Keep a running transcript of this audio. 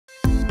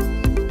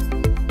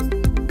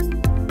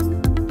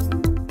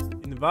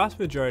vast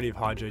majority of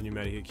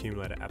hydropneumatic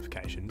accumulator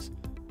applications,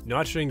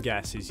 nitrogen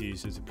gas is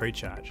used as a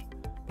precharge.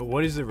 But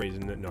what is the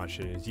reason that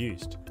nitrogen is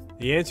used?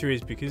 The answer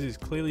is because it is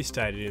clearly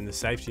stated in the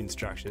safety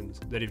instructions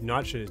that if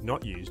nitrogen is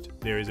not used,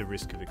 there is a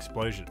risk of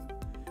explosion.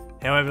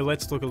 However,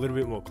 let's look a little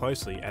bit more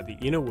closely at the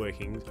inner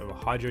workings of a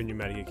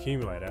hydropneumatic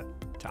accumulator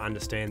to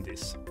understand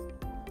this.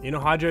 In a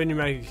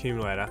hydropneumatic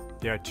accumulator,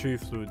 there are two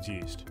fluids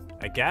used,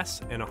 a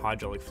gas and a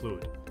hydraulic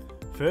fluid.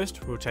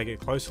 First, we'll take a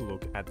closer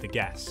look at the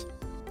gas.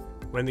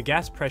 When the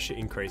gas pressure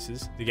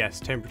increases, the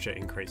gas temperature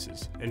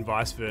increases, and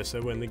vice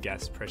versa when the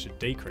gas pressure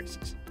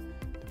decreases.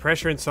 The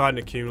pressure inside an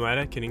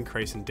accumulator can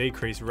increase and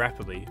decrease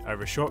rapidly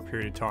over a short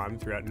period of time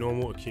throughout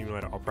normal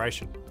accumulator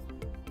operation.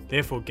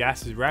 Therefore,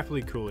 gas is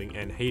rapidly cooling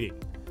and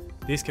heating.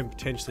 This can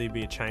potentially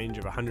be a change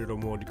of 100 or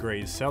more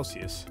degrees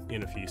Celsius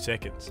in a few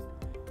seconds.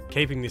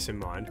 Keeping this in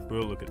mind,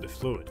 we'll look at the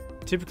fluid.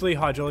 Typically,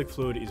 hydraulic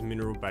fluid is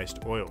mineral-based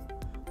oil.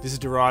 This is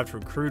derived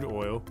from crude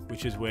oil,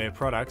 which is where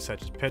products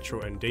such as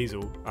petrol and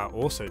diesel are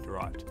also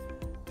derived.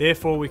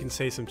 Therefore, we can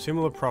see some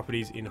similar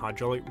properties in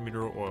hydraulic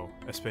mineral oil,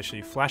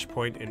 especially flash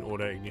point and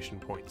auto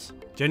ignition points.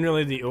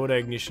 Generally, the auto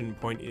ignition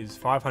point is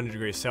 500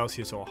 degrees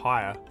Celsius or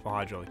higher for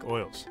hydraulic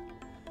oils.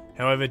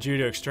 However, due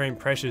to extreme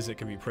pressures that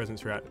can be present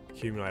throughout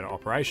accumulator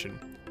operation,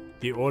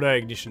 the auto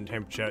ignition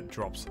temperature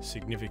drops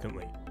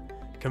significantly.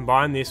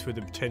 Combine this with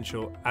the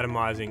potential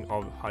atomizing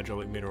of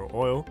hydraulic mineral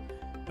oil,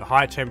 the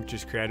high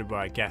temperatures created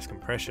by gas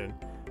compression,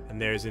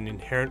 and there is an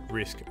inherent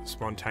risk of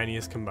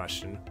spontaneous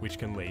combustion which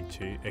can lead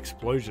to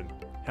explosion.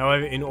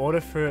 However, in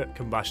order for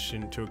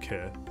combustion to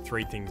occur,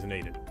 three things are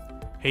needed: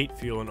 heat,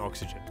 fuel and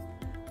oxygen.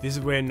 This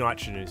is where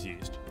nitrogen is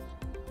used.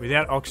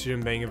 Without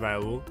oxygen being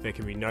available, there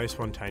can be no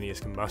spontaneous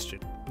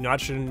combustion.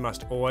 Nitrogen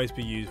must always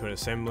be used when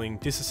assembling,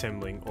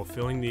 disassembling or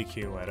filling the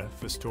accumulator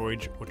for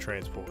storage or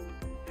transport.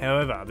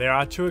 However, there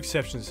are two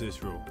exceptions to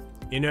this rule.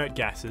 Inert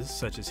gases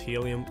such as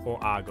helium or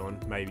argon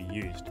may be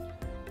used,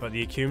 but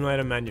the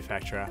accumulator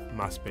manufacturer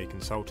must be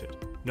consulted.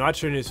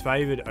 Nitrogen is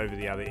favoured over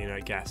the other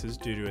inert gases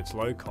due to its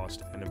low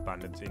cost and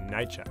abundance in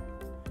nature.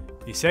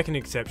 The second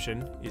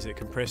exception is that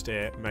compressed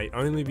air may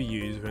only be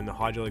used when the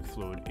hydraulic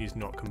fluid is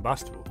not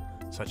combustible,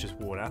 such as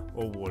water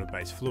or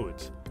water-based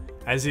fluids,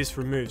 as this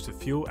removes the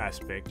fuel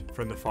aspect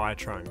from the fire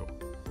triangle.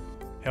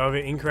 However,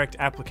 incorrect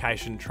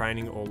application,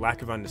 training or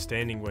lack of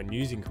understanding when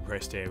using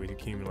compressed air with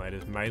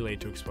accumulators may lead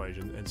to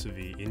explosion and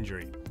severe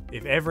injury.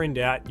 If ever in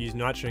doubt, use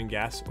nitrogen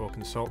gas or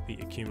consult the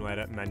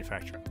accumulator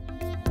manufacturer.